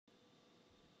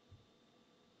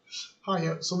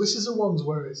Hiya, so this is the ones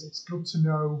where it's good to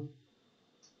know.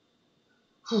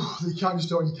 You can't just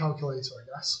do it on your calculator, I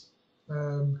guess,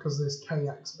 because there's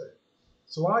kx bit.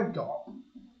 So I've got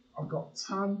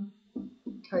tan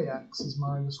kx is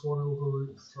minus 1 over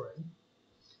root 3,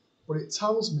 but it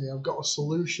tells me I've got a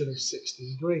solution of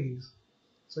 60 degrees.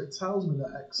 So it tells me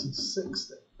that x is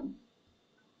 60.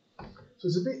 So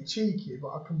it's a bit cheeky, but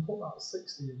I can put that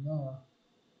 60 in there.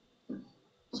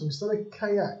 So instead of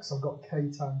kx, I've got k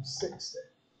times 60.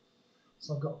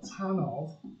 So I've got tan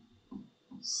of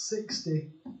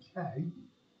 60k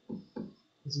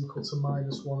is equal to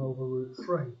minus 1 over root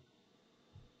 3.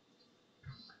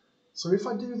 So if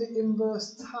I do the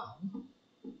inverse tan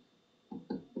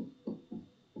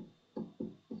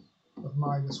of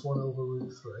minus 1 over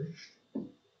root 3,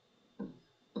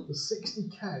 the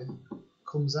 60k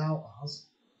comes out as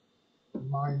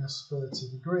minus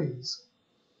 30 degrees.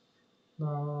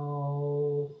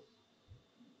 Now,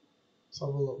 let's have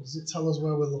a look. Does it tell us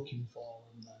where we're looking for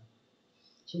them then?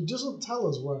 So it doesn't tell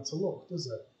us where to look, does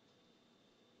it?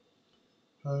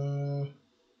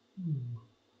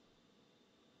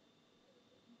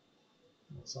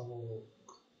 Let's have a look.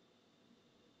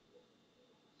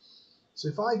 So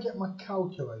if I get my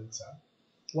calculator,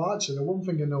 well actually the one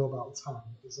thing I know about tan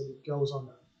is that it goes on,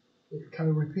 it kind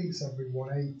of repeats every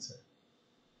 180.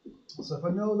 So if I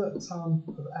know that tan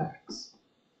of x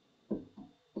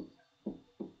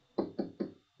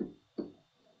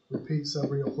repeats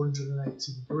every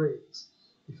 180 degrees,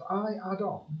 if I add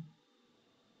on,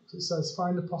 so it says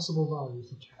find a possible value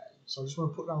for k, so I just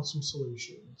want to put down some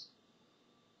solutions.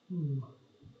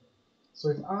 So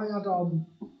if I add on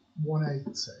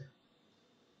 180,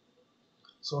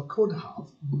 so I could have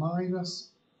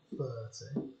minus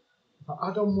 30. If I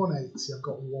add on 180, I've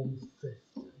got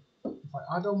 150. If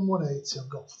I add on 180, I've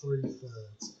got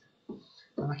 330.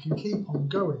 And I can keep on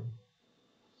going.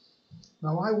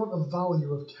 Now I want a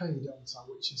value of k, don't I,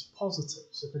 which is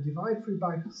positive. So if I divide through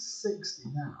by 60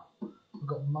 now, I've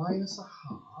got minus a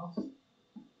half.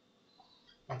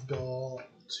 I've got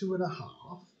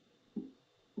 2.5.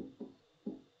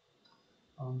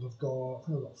 And I've got, I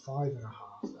think I've got 5.5 there,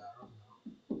 haven't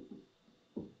I?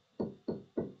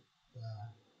 There.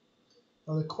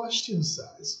 Now the question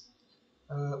says,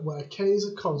 where k is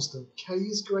a constant, k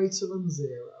is greater than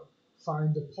 0,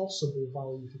 find a possible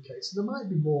value for k. So there might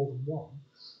be more than one,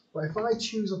 but if I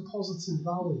choose a positive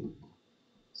value,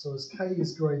 so as k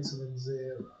is greater than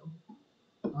 0,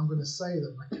 I'm going to say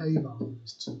that my k value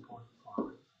is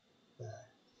 2.5 there.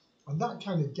 And that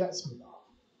kind of gets me that.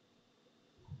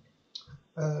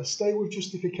 State with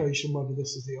justification whether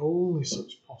this is the only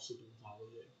such possible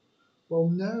value. Well,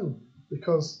 no,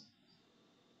 because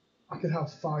I could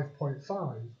have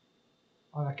 5.5,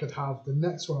 and I could have the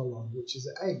next one along, which is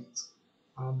at 8,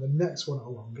 and the next one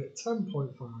along at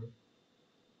 10.5.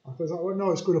 I thought, well,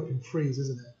 no, it's good up in threes,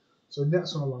 isn't it? So the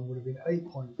next one along would have been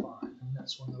 8.5, and the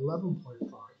next one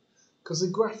 11.5. Because the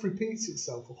graph repeats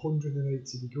itself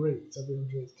 180 degrees, every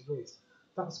 180 degrees.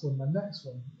 That's when my next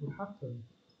one would happen.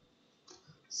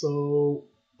 So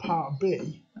part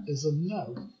B is a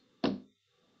no,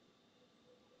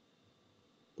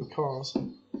 because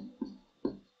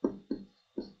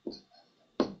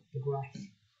the graph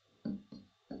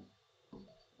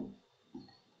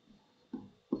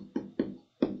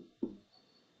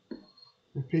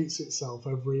repeats itself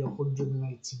every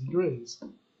 180 degrees.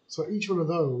 So each one of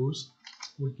those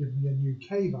would give me a new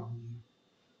k value.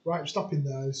 Right, I'm stopping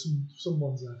there. There's some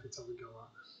ones there for you to have a go at.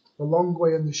 The long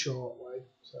way and the short way.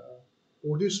 So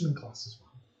we'll do some in class as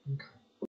well. Okay.